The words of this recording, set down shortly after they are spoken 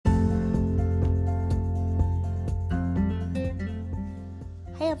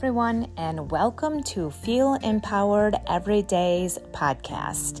everyone, and welcome to Feel Empowered Everyday's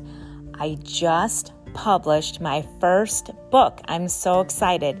podcast. I just published my first book. I'm so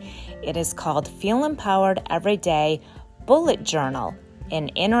excited. It is called Feel Empowered Everyday Bullet Journal, an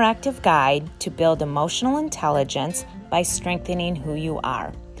interactive guide to build emotional intelligence by strengthening who you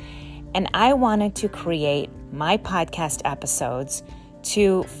are. And I wanted to create my podcast episodes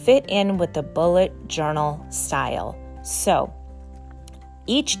to fit in with the bullet journal style. So,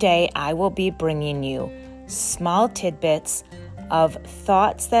 each day I will be bringing you small tidbits of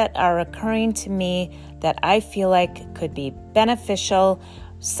thoughts that are occurring to me that I feel like could be beneficial,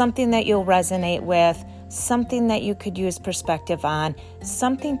 something that you'll resonate with, something that you could use perspective on,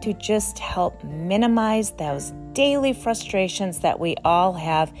 something to just help minimize those daily frustrations that we all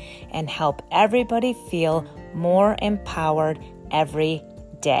have and help everybody feel more empowered every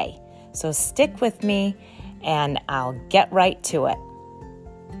day. So stick with me and I'll get right to it.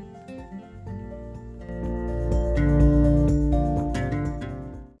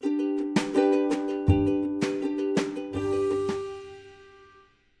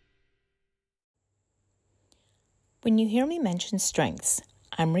 When you hear me mention strengths,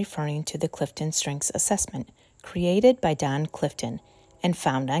 I'm referring to the Clifton Strengths Assessment created by Don Clifton and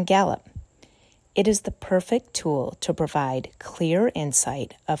found on Gallup. It is the perfect tool to provide clear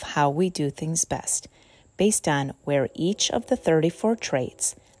insight of how we do things best based on where each of the 34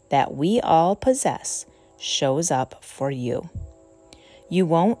 traits that we all possess shows up for you. You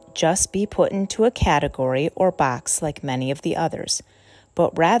won't just be put into a category or box like many of the others,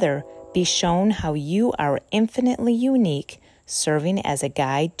 but rather be shown how you are infinitely unique, serving as a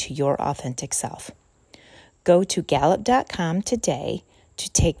guide to your authentic self. Go to Gallup.com today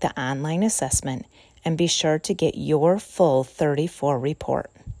to take the online assessment and be sure to get your full 34 report.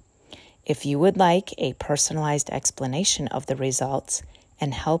 If you would like a personalized explanation of the results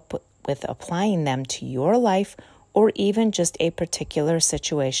and help with applying them to your life or even just a particular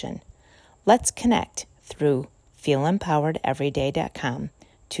situation, let's connect through feelempoweredeveryday.com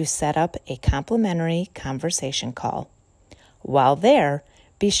to set up a complimentary conversation call. While there,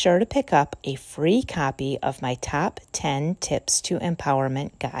 be sure to pick up a free copy of my top 10 tips to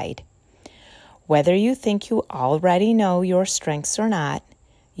empowerment guide. Whether you think you already know your strengths or not,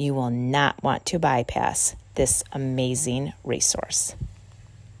 you will not want to bypass this amazing resource.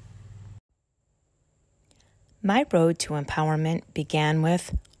 My road to empowerment began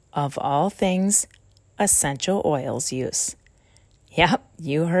with, of all things, essential oils use. Yep,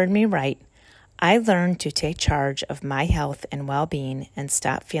 you heard me right. I learned to take charge of my health and well-being and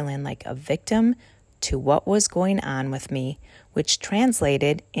stop feeling like a victim to what was going on with me, which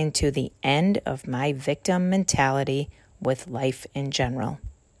translated into the end of my victim mentality with life in general.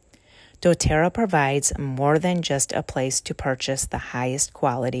 doTERRA provides more than just a place to purchase the highest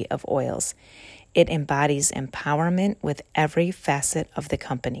quality of oils. It embodies empowerment with every facet of the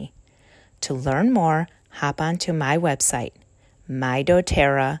company. To learn more, hop onto my website,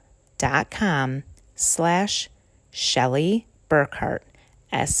 mydoterra.com/Shelley Burkhart,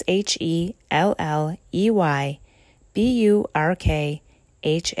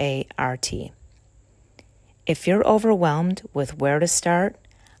 SHELLEYBURKHART. If you're overwhelmed with where to start,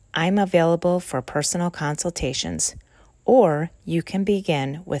 I'm available for personal consultations, or you can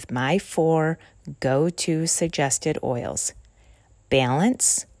begin with my 4 go-to suggested oils: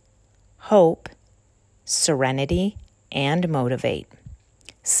 Balance, Hope, Serenity, and Motivate.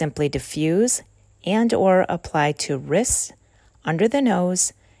 Simply diffuse and or apply to wrists, under the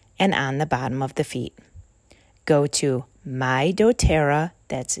nose, and on the bottom of the feet. Go to mydoterra,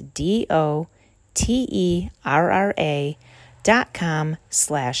 that's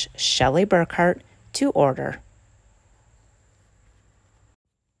DOTERRA.com/Shelley Burkhart to order.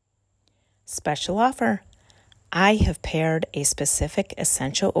 Special offer. I have paired a specific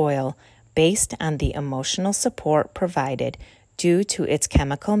essential oil based on the emotional support provided due to its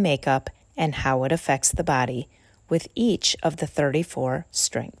chemical makeup and how it affects the body with each of the 34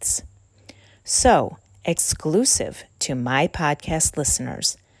 strengths. So, exclusive to my podcast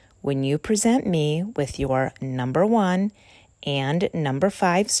listeners, when you present me with your number 1 and number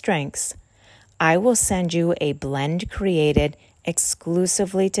 5 strengths, I will send you a blend created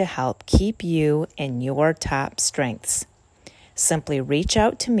exclusively to help keep you in your top strengths. Simply reach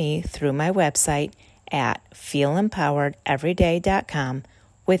out to me through my website at feelempoweredeveryday.com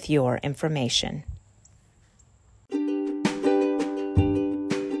with your information.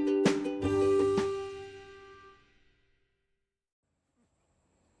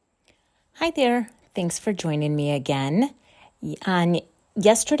 Hi there. Thanks for joining me again. On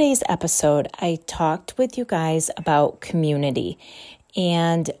yesterday's episode, I talked with you guys about community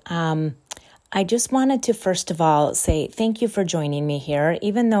And I just wanted to, first of all, say thank you for joining me here.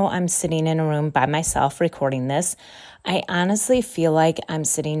 Even though I'm sitting in a room by myself recording this, I honestly feel like I'm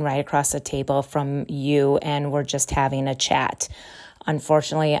sitting right across the table from you and we're just having a chat.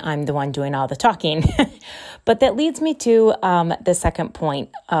 Unfortunately, I'm the one doing all the talking. But that leads me to the second point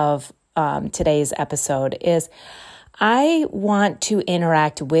of today's episode is I want to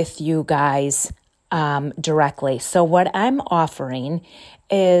interact with you guys directly. So what I'm offering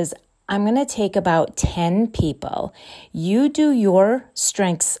is I'm going to take about 10 people. You do your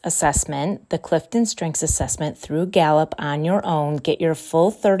strengths assessment, the Clifton Strengths Assessment through Gallup on your own, get your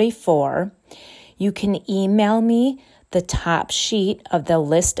full 34. You can email me the top sheet of the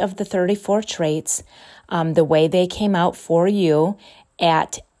list of the 34 traits, the way they came out for you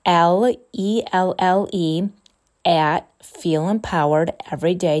at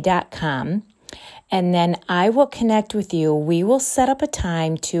lelle@feelempoweredeveryday.com. And then I will connect with you. We will set up a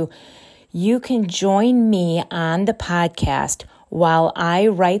time you can join me on the podcast while I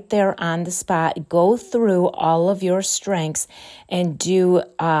right there on the spot go through all of your strengths and do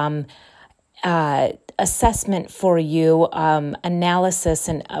assessment for you, analysis,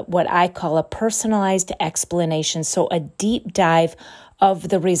 and what I call a personalized explanation. So a deep dive of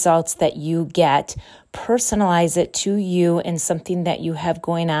the results that you get, personalize it to you and something that you have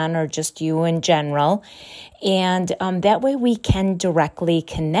going on or just you in general. And that way we can directly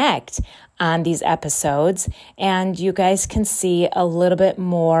connect on these episodes and you guys can see a little bit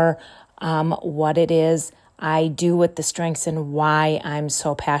more what it is I do with the strengths and why I'm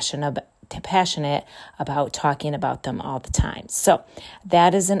so passionate about talking about them all the time. So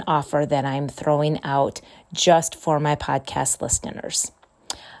that is an offer that I'm throwing out just for my podcast listeners.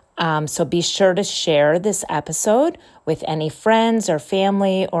 So be sure to share this episode with any friends or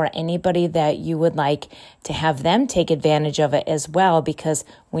family or anybody that you would like to have them take advantage of it as well, because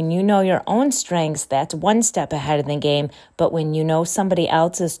when you know your own strengths, that's one step ahead of the game. But when you know somebody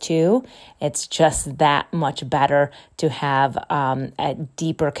else's too, it's just that much better to have a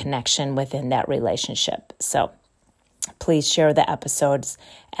deeper connection within that relationship. So please share the episodes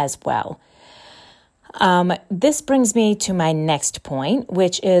as well. This brings me to my next point,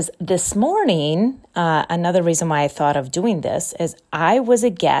 which is this morning, another reason why I thought of doing this is I was a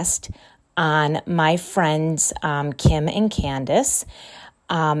guest on my friends Kim and Candace,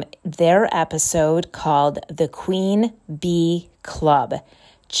 their episode called The Queen Bee Club.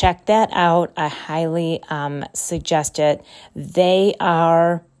 Check that out. I highly suggest it. They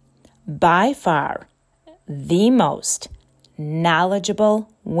are by far the most knowledgeable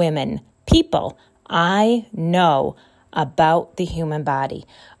people I know about the human body,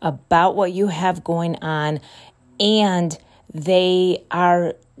 about what you have going on, and they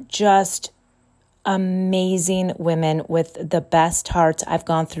are just amazing women with the best hearts. I've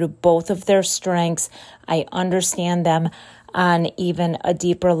gone through both of their strengths. I understand them on even a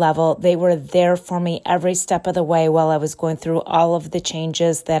deeper level. They were there for me every step of the way while I was going through all of the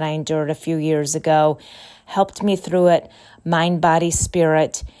changes that I endured a few years ago, helped me through it, mind, body,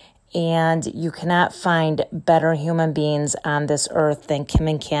 spirit. And you cannot find better human beings on this earth than Kim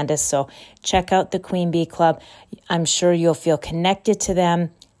and Candace. So check out the Queen Bee Club. I'm sure you'll feel connected to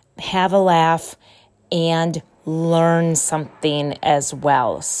them, have a laugh, and learn something as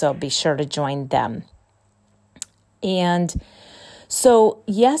well. So be sure to join them. And so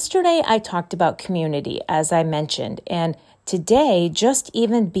yesterday I talked about community, as I mentioned, and today, just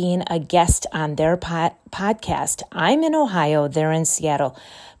even being a guest on their podcast, I'm in Ohio, they're in Seattle,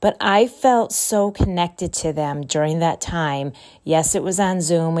 but I felt so connected to them during that time. Yes, it was on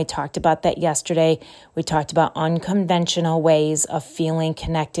Zoom. We talked about that yesterday. We talked about unconventional ways of feeling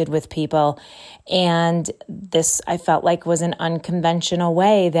connected with people. And this, I felt like, was an unconventional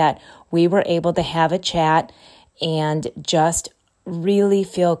way that we were able to have a chat and just really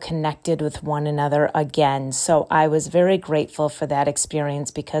feel connected with one another again. So I was very grateful for that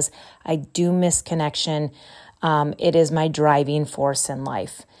experience because I do miss connection. It is my driving force in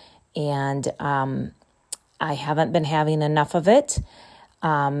life. And I haven't been having enough of it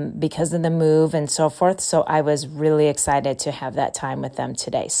because of the move and so forth. So I was really excited to have that time with them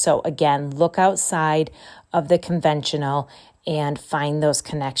today. So again, look outside of the conventional and find those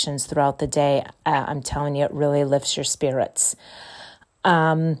connections throughout the day. I'm telling you, it really lifts your spirits.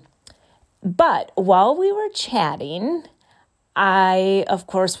 But while we were chatting, I, of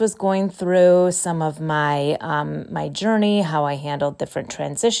course, was going through some of my my journey, how I handled different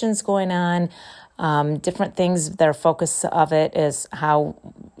transitions going on, different things. Their focus of it is how,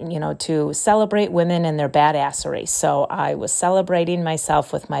 to celebrate women and their badassery. So I was celebrating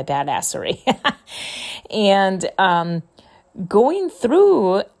myself with my badassery. And going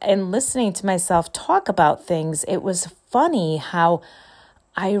through and listening to myself talk about things, it was funny how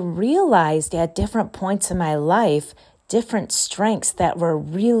I realized at different points in my life, different strengths that were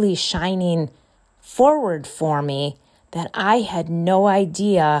really shining forward for me that I had no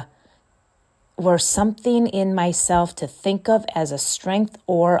idea were something in myself to think of as a strength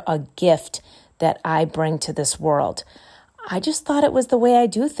or a gift that I bring to this world. I just thought it was the way I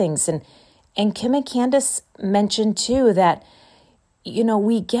do things. And Kim and Candace mentioned too that,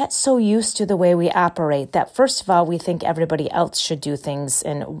 we get so used to the way we operate that first of all, we think everybody else should do things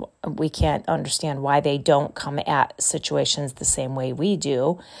and we can't understand why they don't come at situations the same way we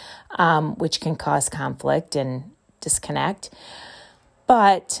do, which can cause conflict and disconnect.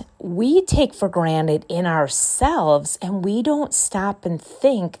 But we take for granted in ourselves and we don't stop and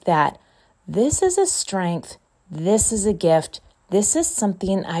think that this is a strength, this is a gift, this is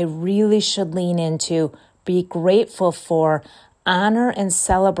something I really should lean into, be grateful for, honor and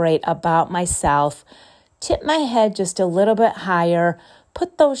celebrate about myself, tip my head just a little bit higher,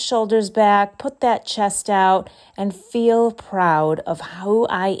 put those shoulders back, put that chest out, and feel proud of who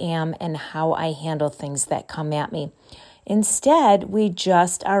I am and how I handle things that come at me. Instead, we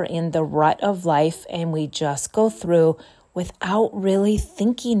just are in the rut of life and we just go through without really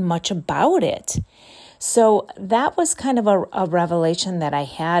thinking much about it. So that was kind of a revelation that I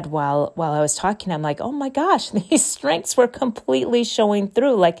had while I was talking. I'm like, oh my gosh, these strengths were completely showing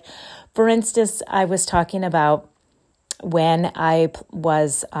through. Like, for instance, I was talking about when I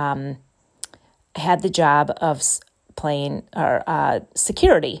was had the job of playing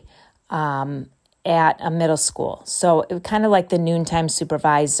security at a middle school. So it was kind of like the noontime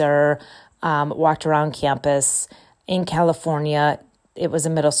supervisor, walked around campus in California. It was a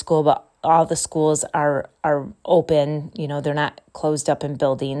middle school, but all the schools are open. They're not closed up in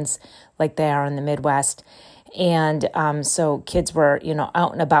buildings like they are in the Midwest. And so kids were,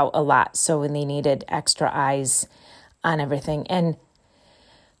 out and about a lot. So when they needed extra eyes on everything. And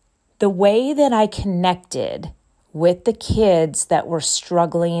the way that I connected with the kids that were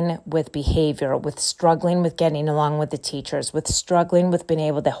struggling with behavior, with struggling with getting along with the teachers, with struggling with being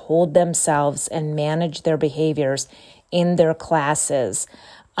able to hold themselves and manage their behaviors in their classes,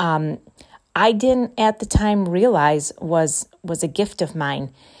 I didn't at the time realize was a gift of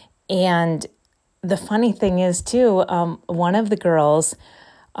mine. And the funny thing is too, one of the girls,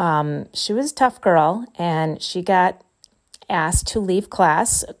 she was a tough girl and she got asked to leave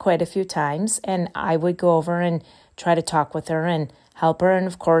class quite a few times. And I would go over and try to talk with her and help her. And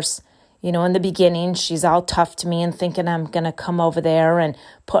of course, in the beginning, she's all tough to me and thinking I'm going to come over there and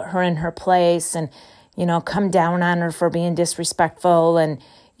put her in her place and, come down on her for being disrespectful and,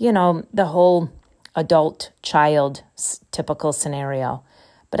 the whole adult-child typical scenario.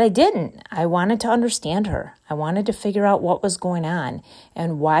 But I didn't. I wanted to understand her. I wanted to figure out what was going on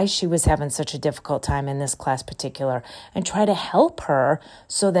and why she was having such a difficult time in this class particular and try to help her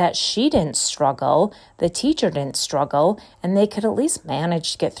so that she didn't struggle, the teacher didn't struggle, and they could at least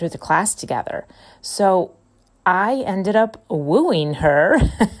manage to get through the class together. So I ended up wooing her,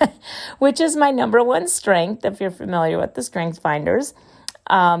 which is my number one strength, if you're familiar with the Strengths Finders.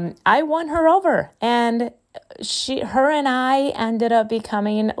 I won her over, and her and I ended up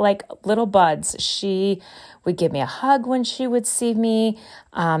becoming like little buds. She would give me a hug when she would see me.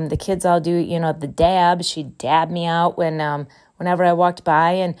 The kids all do, the dab. She'd dab me out whenever I walked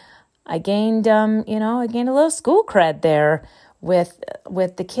by, and I gained, I gained a little school cred there with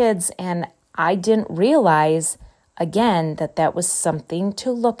the kids, and I didn't realize again that was something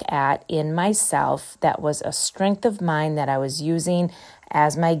to look at in myself. That was a strength of mine that I was using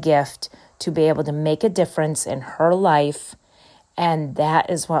as my gift to be able to make a difference in her life. And that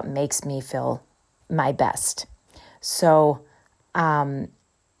is what makes me feel my best. So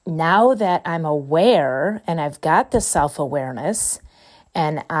now that I'm aware and I've got the self-awareness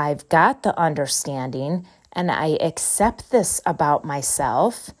and I've got the understanding and I accept this about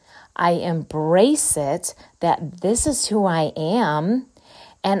myself, I embrace it that this is who I am.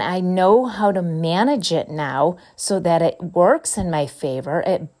 And I know how to manage it now so that it works in my favor,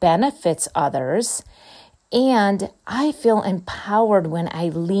 it benefits others, and I feel empowered when I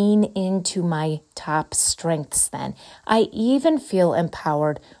lean into my top strengths then. I even feel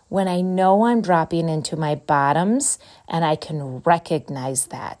empowered when I know I'm dropping into my bottoms and I can recognize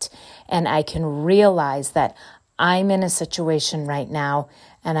that. And I can realize that I'm in a situation right now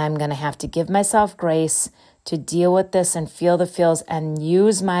and I'm going to have to give myself grace to deal with this and feel the feels and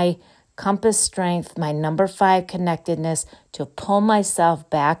use my compass strength, my number 5 connectedness to pull myself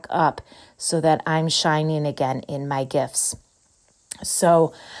back up so that I'm shining again in my gifts.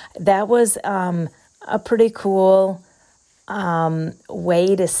 So that was a pretty cool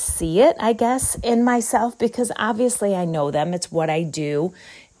way to see it, I guess, in myself, because obviously I know them. It's what I do.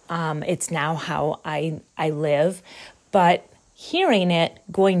 It's now how I live. But hearing it,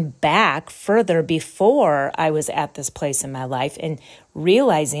 going back further before I was at this place in my life and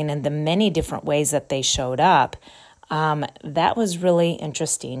realizing in the many different ways that they showed up, that was really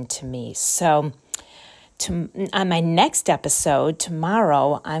interesting to me. So on my next episode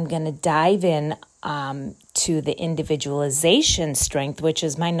tomorrow, I'm going to dive in to the individualization strength, which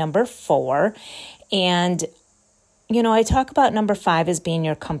is my number 4. And, I talk about number 5 as being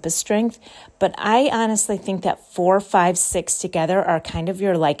your compass strength, but I honestly think that 4, 5, 6 together are kind of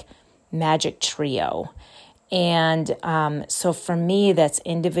your like magic trio. And so for me, that's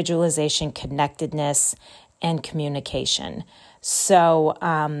individualization, connectedness, and communication. So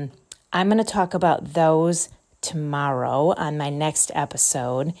I'm going to talk about those tomorrow on my next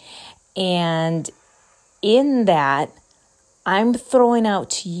episode. And in that, I'm throwing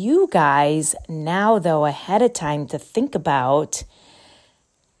out to you guys now, though, ahead of time to think about,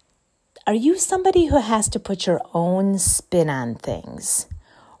 are you somebody who has to put your own spin on things?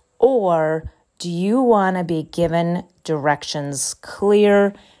 Or do you want to be given directions,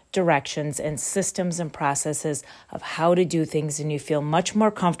 clear directions and systems and processes of how to do things, and you feel much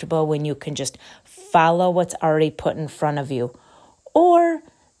more comfortable when you can just follow what's already put in front of you? Or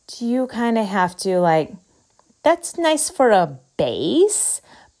do you kind of have to that's nice for a base,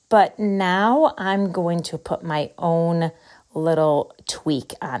 but now I'm going to put my own little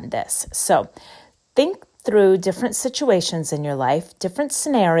tweak on this. So think through different situations in your life, different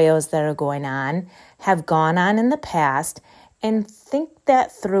scenarios that are going on, have gone on in the past, and think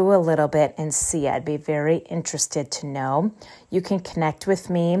that through a little bit and see. I'd be very interested to know. You can connect with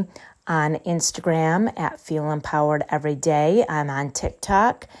me on Instagram at Feel Empowered Every Day. I'm on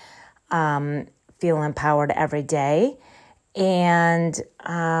TikTok, Feel Empowered Every Day. And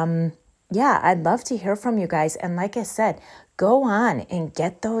I'd love to hear from you guys. And like I said, go on and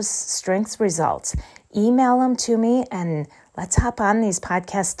get those strengths results. Email them to me and let's hop on these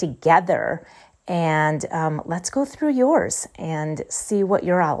podcasts together. And let's go through yours and see what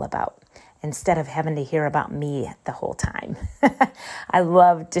you're all about instead of having to hear about me the whole time. I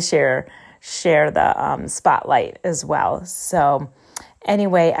love to share the spotlight as well. So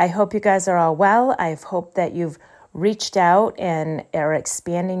anyway, I hope you guys are all well. I hope that you've reached out and are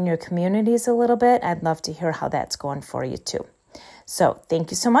expanding your communities a little bit. I'd love to hear how that's going for you too. So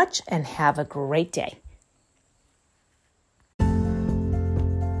thank you so much and have a great day.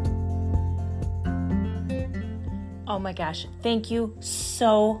 Oh my gosh, thank you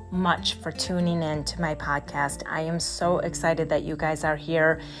so much for tuning in to my podcast. I am so excited that you guys are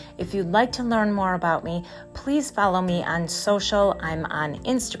here. If you'd like to learn more about me, please follow me on social. I'm on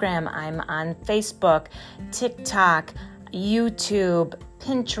Instagram, I'm on Facebook, TikTok, YouTube,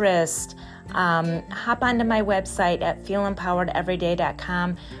 Pinterest. Hop onto my website at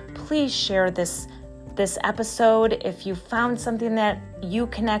feelempoweredeveryday.com. Please share this episode. If you found something that you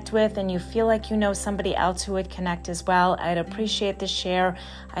connect with and you feel like you know somebody else who would connect as well, I'd appreciate the share.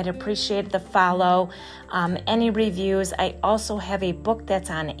 I'd appreciate the follow. Any reviews. I also have a book that's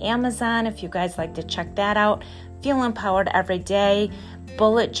on Amazon if you guys like to check that out. Feel Empowered Every Day,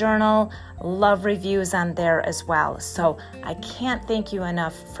 bullet journal. Love reviews on there as well. So I can't thank you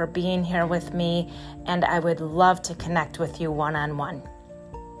enough for being here with me, and I would love to connect with you one-on-one.